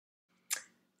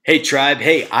Hey tribe,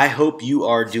 hey, I hope you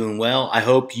are doing well. I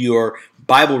hope your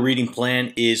Bible reading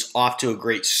plan is off to a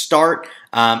great start.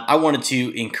 I wanted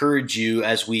to encourage you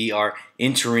as we are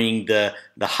entering the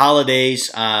holidays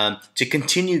to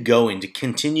continue going, to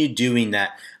continue doing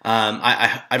that.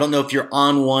 I don't know if you're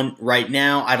on one right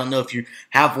now. I don't know if you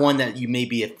have one that you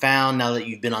maybe have found now that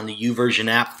you've been on the YouVersion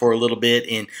app for a little bit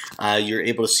and you're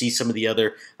able to see some of the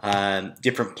other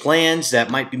different plans that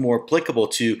might be more applicable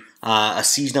to a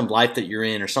season of life that you're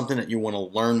in or something that you want to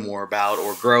learn more about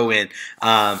or grow in.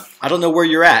 I don't know where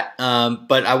you're at,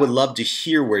 but I would love to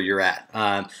hear where you're at.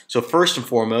 So first and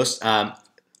foremost,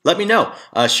 let me know.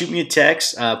 Shoot me a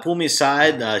text, pull me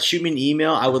aside, shoot me an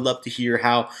email. I would love to hear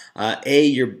how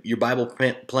your Bible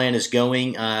plan is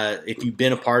going, if you've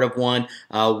been a part of one,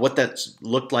 what that's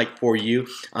looked like for you,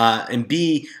 and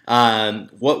B,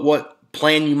 what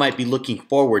plan you might be looking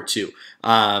forward to.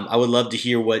 I would love to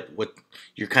hear what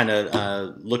you're kind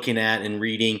of looking at and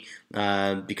reading,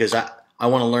 because I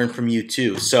want to learn from you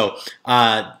too. So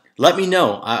let me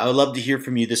know. I would love to hear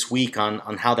from you this week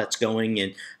on how that's going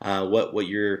and what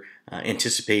you're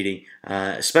anticipating,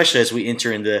 especially as we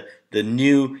enter into the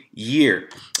new year.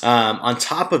 On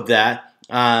top of that,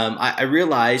 I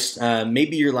realized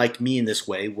maybe you're like me in this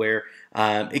way, where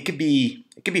it could be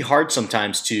hard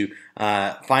sometimes to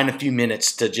find a few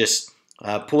minutes to just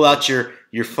pull out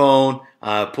your phone,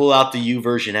 pull out the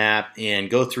YouVersion app, and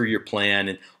go through your plan.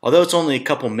 And although it's only a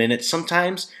couple minutes,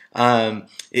 sometimes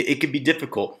it could be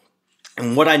difficult.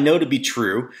 And what I know to be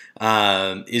true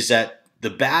is that the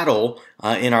battle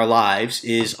in our lives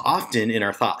is often in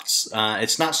our thoughts.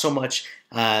 It's not so much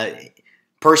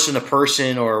person to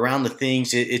person or around the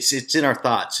things. It's in our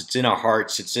thoughts. It's in our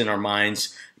hearts. It's in our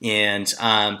minds. And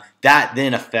that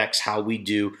then affects how we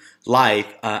do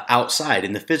life outside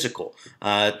in the physical.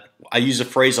 I use a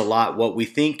phrase a lot: what we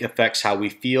think affects how we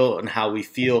feel, and how we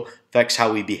feel affects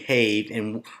how we behave.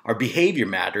 And our behavior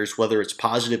matters, whether it's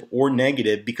positive or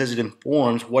negative, because it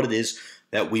informs what it is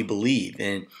that we believe.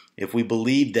 And if we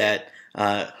believe that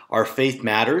our faith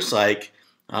matters, like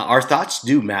our thoughts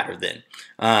do matter then.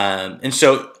 And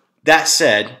so that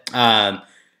said,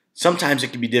 sometimes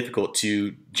it can be difficult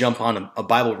to jump on a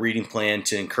Bible reading plan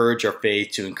to encourage our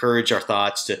faith, to encourage our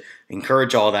thoughts, to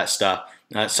encourage all that stuff.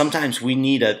 Sometimes we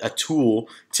need a tool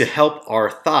to help our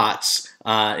thoughts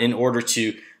in order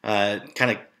to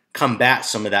kind of combat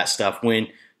some of that stuff when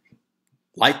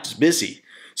life is busy.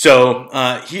 So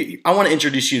I want to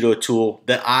introduce you to a tool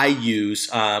that I use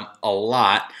a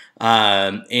lot,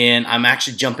 and I'm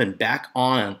actually jumping back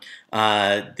on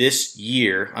this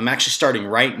year. I'm actually starting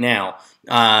right now,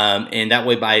 and that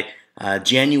way by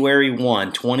January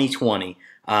 1, 2020,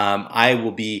 I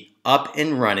will be up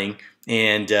and running,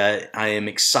 and I am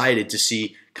excited to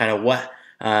see kind of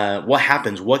what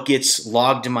happens, what gets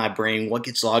logged in my brain, what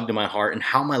gets logged in my heart, and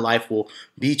how my life will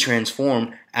be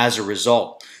transformed as a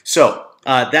result. So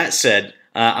that said,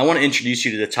 I want to introduce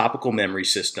you to the Topical memory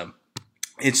system.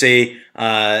 It's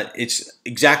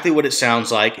exactly what it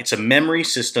sounds like. It's a memory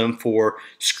system for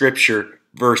scripture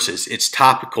verses. It's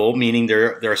topical, meaning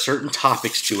there are certain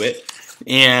topics to it,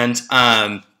 and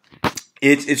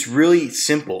it's really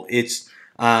simple. It's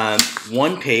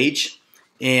one page,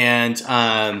 and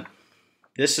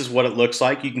this is what it looks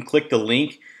like. You can click the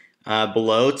link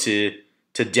below to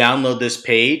download this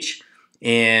page,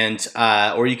 and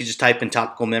or you can just type in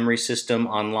Topical memory system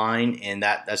online, and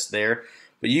that's there.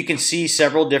 But you can see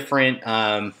several different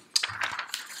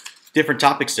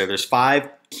topics there. There's 5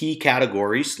 key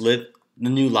categories: live the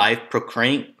new life,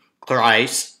 proclaim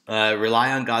Christ,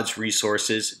 rely on God's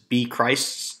resources, be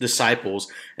Christ's disciples,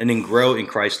 and then grow in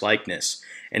Christ likeness.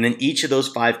 And in each of those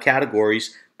 5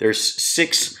 categories, there's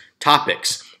 6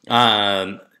 topics.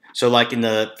 So like in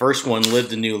the first one,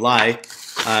 live the new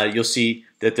life, you'll see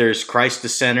that there's Christ the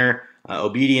center,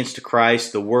 obedience to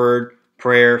Christ, the word,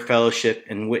 prayer, fellowship,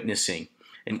 and witnessing.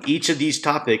 And each of these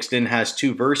topics then has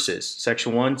 2 verses,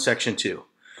 section 1, section 2.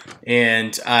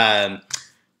 And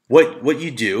what you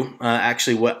do,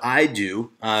 actually what I do,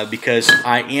 because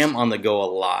I am on the go a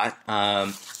lot,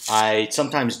 I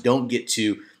sometimes don't get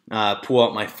to pull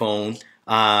out my phone,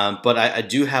 but I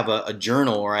do have a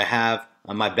journal, or I have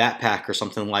my backpack or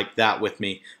something like that with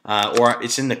me, or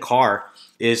it's in the car,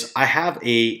 is I have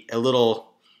a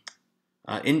little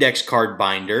index card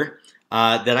binder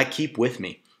that I keep with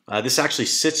me. This actually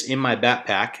sits in my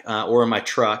backpack or in my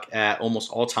truck at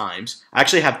almost all times. I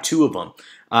actually have 2 of them.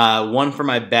 One for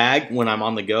my bag when I'm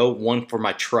on the go, one for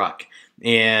my truck.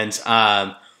 And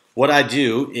what I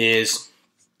do is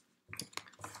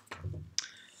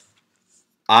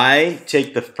I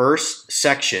take the first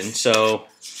section. So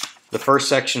the first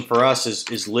section for us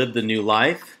is live the new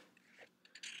life,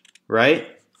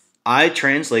 right? I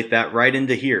translate that right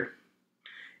into here.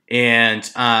 And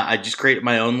I just create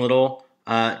my own little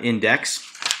index.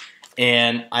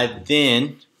 And I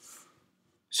then,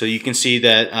 so you can see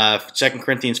that 2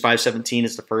 Corinthians 5:17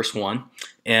 is the first one.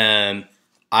 And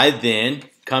I then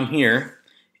come here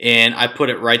and I put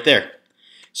it right there.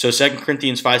 So 2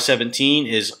 Corinthians 5:17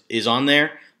 is on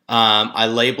there. I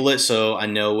label it so I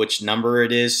know which number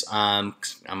it is. I'm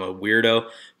a weirdo.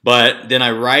 But then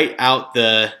I write out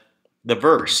the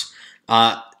verse.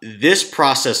 This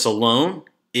process alone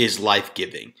is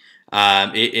life-giving.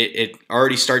 It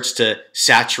already starts to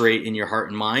saturate in your heart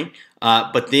and mind.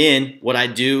 But then what I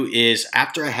do is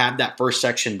after I have that first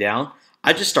section down,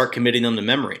 I just start committing them to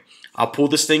memory. I'll pull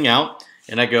this thing out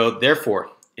and I go,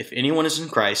 therefore, if anyone is in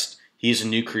Christ, he is a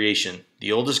new creation.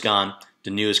 The old is gone, the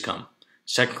new has come.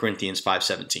 2 Corinthians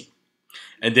 5:17.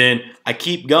 And then I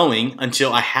keep going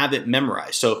until I have it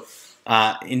memorized. So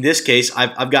in this case,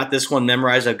 I've got this one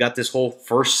memorized. I've got this whole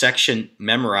first section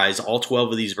memorized, all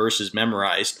 12 of these verses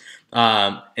memorized.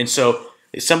 And so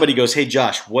if somebody goes, hey,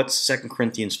 Josh, what's 2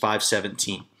 Corinthians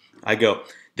 5:17? I go,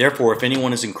 therefore, if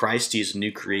anyone is in Christ, he is a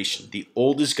new creation. The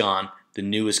old is gone, the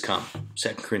new has come.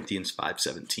 2 Corinthians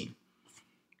 5:17.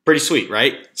 Pretty sweet,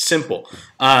 right? Simple.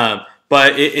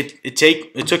 But it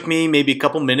took me maybe a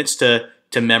couple minutes to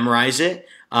memorize it.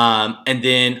 And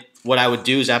then what I would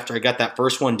do is after I got that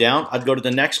first one down, I'd go to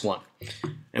the next one,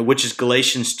 which is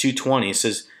Galatians 2:20. It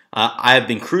says, I have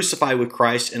been crucified with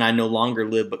Christ, and I no longer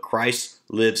live, but Christ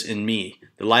lives in me.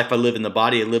 The life I live in the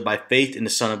body, I live by faith in the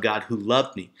Son of God who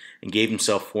loved me and gave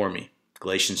himself for me.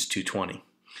 Galatians 2:20.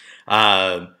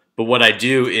 But what I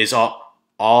do is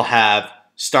I'll have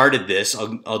started this.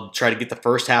 I'll try to get the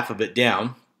first half of it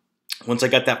down. Once I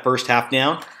got that first half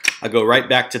down, I go right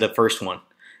back to the first one.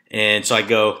 And so I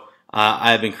go,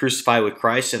 I have been crucified with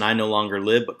Christ, and I no longer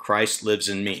live, but Christ lives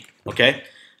in me. Okay?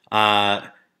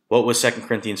 What was 2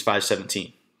 Corinthians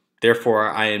 5:17?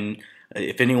 Therefore,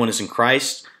 if anyone is in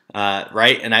Christ,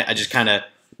 right? And I just kind of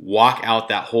walk out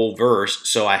that whole verse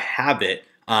so I have it,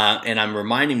 and I'm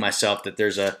reminding myself that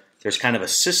there's kind of a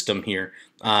system here,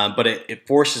 but it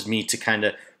forces me to kind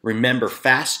of remember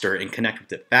faster and connect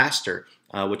with it faster,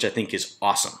 which I think is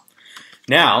awesome.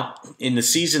 Now, in the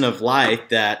season of life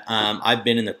that I've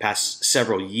been in the past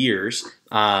several years,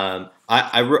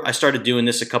 I started doing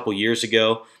this a couple years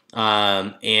ago,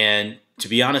 and to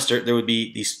be honest, there would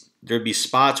be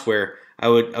spots where I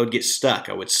would get stuck.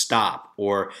 I would stop,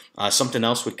 or something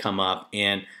else would come up,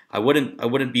 and I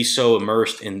wouldn't be so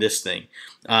immersed in this thing.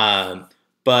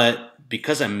 But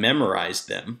because I memorized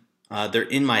them, they're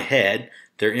in my head,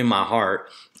 they're in my heart.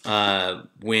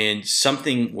 When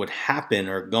something would happen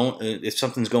or if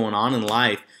something's going on in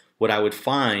life, what I would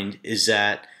find is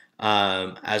that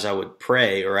as I would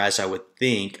pray or as I would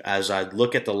think, as I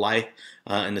look at the life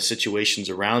and the situations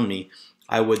around me,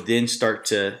 I would then start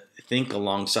to think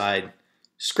alongside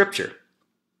Scripture.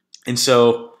 And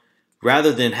so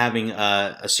rather than having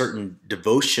a certain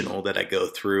devotional that I go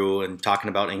through and talking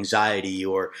about anxiety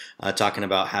or talking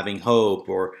about having hope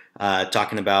or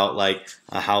talking about like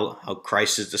how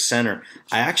Christ is the center,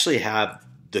 I actually have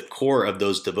the core of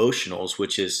those devotionals,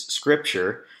 which is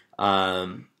Scripture,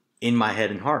 in my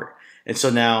head and heart. And so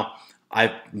now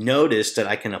I've noticed that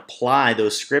I can apply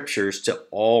those Scriptures to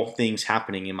all things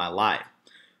happening in my life.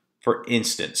 For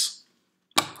instance,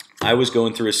 I was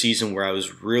going through a season where I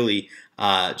was really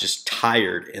just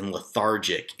tired and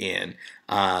lethargic, and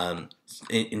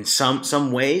in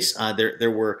some ways there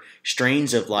were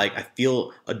strains of like I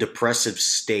feel a depressive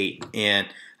state, and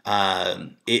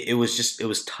it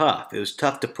was tough. It was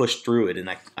tough to push through it, and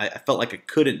I felt like I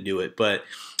couldn't do it. But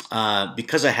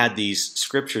because I had these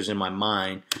Scriptures in my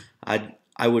mind,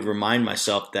 I would remind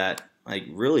myself that like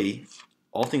really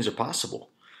all things are possible,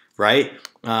 right?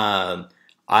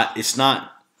 It's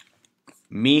not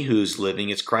me who's living,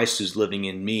 it's Christ who's living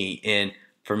in me. And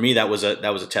for me, that was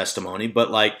a testimony. But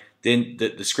like then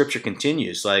the Scripture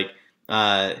continues, like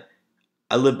I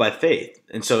live by faith,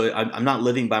 and so I'm not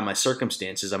living by my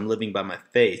circumstances, I'm living by my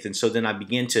faith. And so then I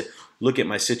began to look at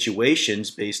my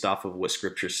situations based off of what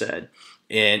Scripture said,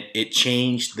 and it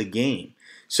changed the game.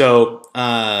 So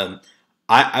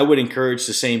I would encourage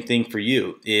the same thing for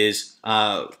you is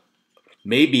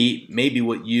maybe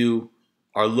what you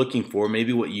are looking for,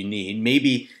 maybe what you need,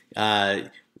 maybe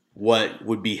what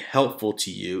would be helpful to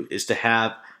you is to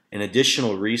have an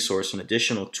additional resource, an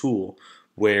additional tool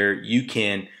where you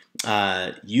can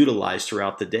utilize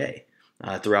throughout the day,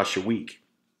 throughout your week.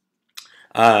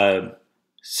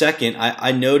 Second,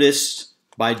 I noticed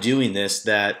by doing this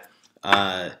that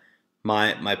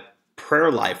my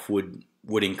prayer life would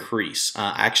increase.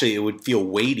 Actually, it would feel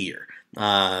weightier.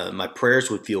 my prayers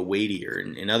would feel weightier.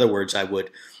 In other words, I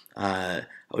would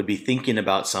be thinking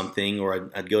about something, or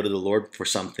I'd go to the Lord for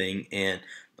something, and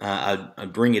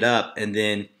I'd bring it up, and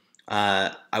then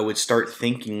I would start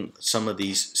thinking some of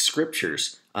these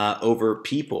scriptures over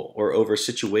people or over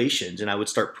situations, and I would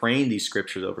start praying these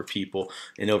scriptures over people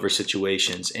and over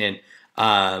situations, and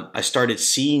I started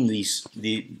seeing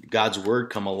God's word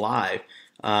come alive,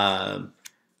 and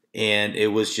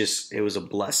it was a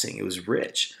blessing. It was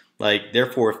rich. Like,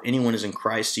 therefore, if anyone is in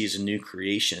Christ, he is a new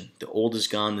creation. The old is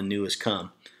gone, the new has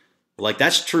come. Like,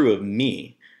 that's true of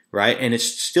me, right? And it's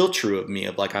still true of me.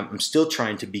 Of like, I'm still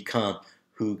trying to become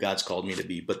who God's called me to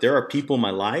be. But there are people in my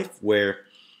life where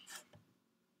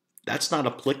that's not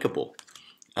applicable.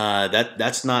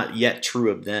 That's not yet true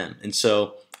of them. And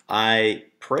so I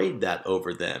prayed that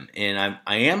over them, and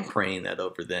I am praying that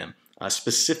over them,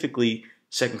 specifically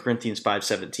 2 Corinthians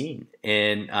 5:17.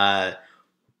 And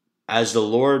as the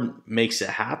Lord makes it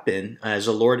happen, as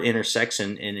the Lord intersects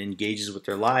and engages with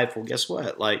their life, well, guess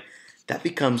what? Like, that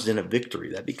becomes then a victory.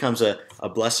 That becomes a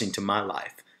blessing to my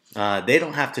life. They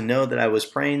don't have to know that I was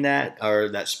praying that, or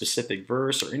that specific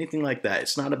verse, or anything like that.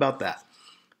 It's not about that.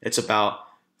 It's about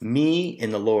me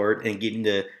and the Lord and getting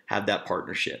to have that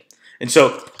partnership. And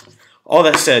so, all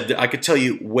that said, I could tell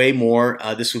you way more.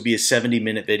 This would be a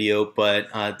 70-minute video, but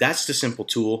that's the simple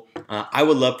tool. I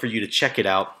would love for you to check it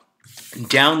out.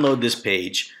 Download this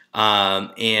page,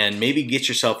 and maybe get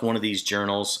yourself one of these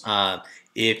journals.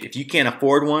 If you can't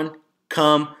afford one,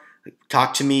 come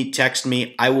talk to me, text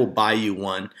me. I will buy you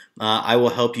one. I will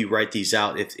help you write these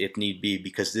out if need be,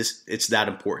 because it's that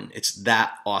important. It's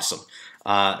that awesome.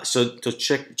 So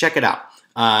check it out,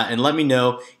 and let me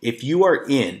know if you are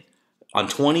in on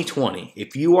 2020.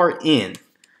 If you are in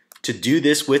to do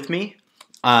this with me,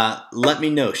 let me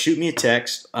know. Shoot me a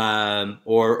text,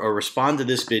 or respond to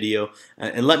this video,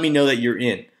 and let me know that you're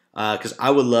in, because I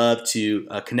would love to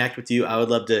connect with you. I would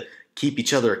love to keep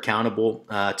each other accountable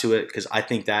to it, because I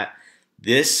think that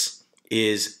this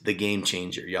is the game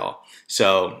changer, y'all.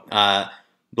 So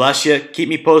bless you. Keep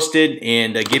me posted,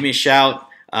 and give me a shout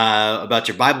about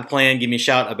your Bible plan. Give me a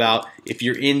shout about if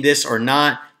you're in this or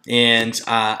not, and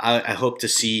I hope to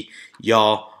see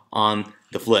y'all on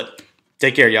the flip.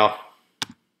 Take care, y'all.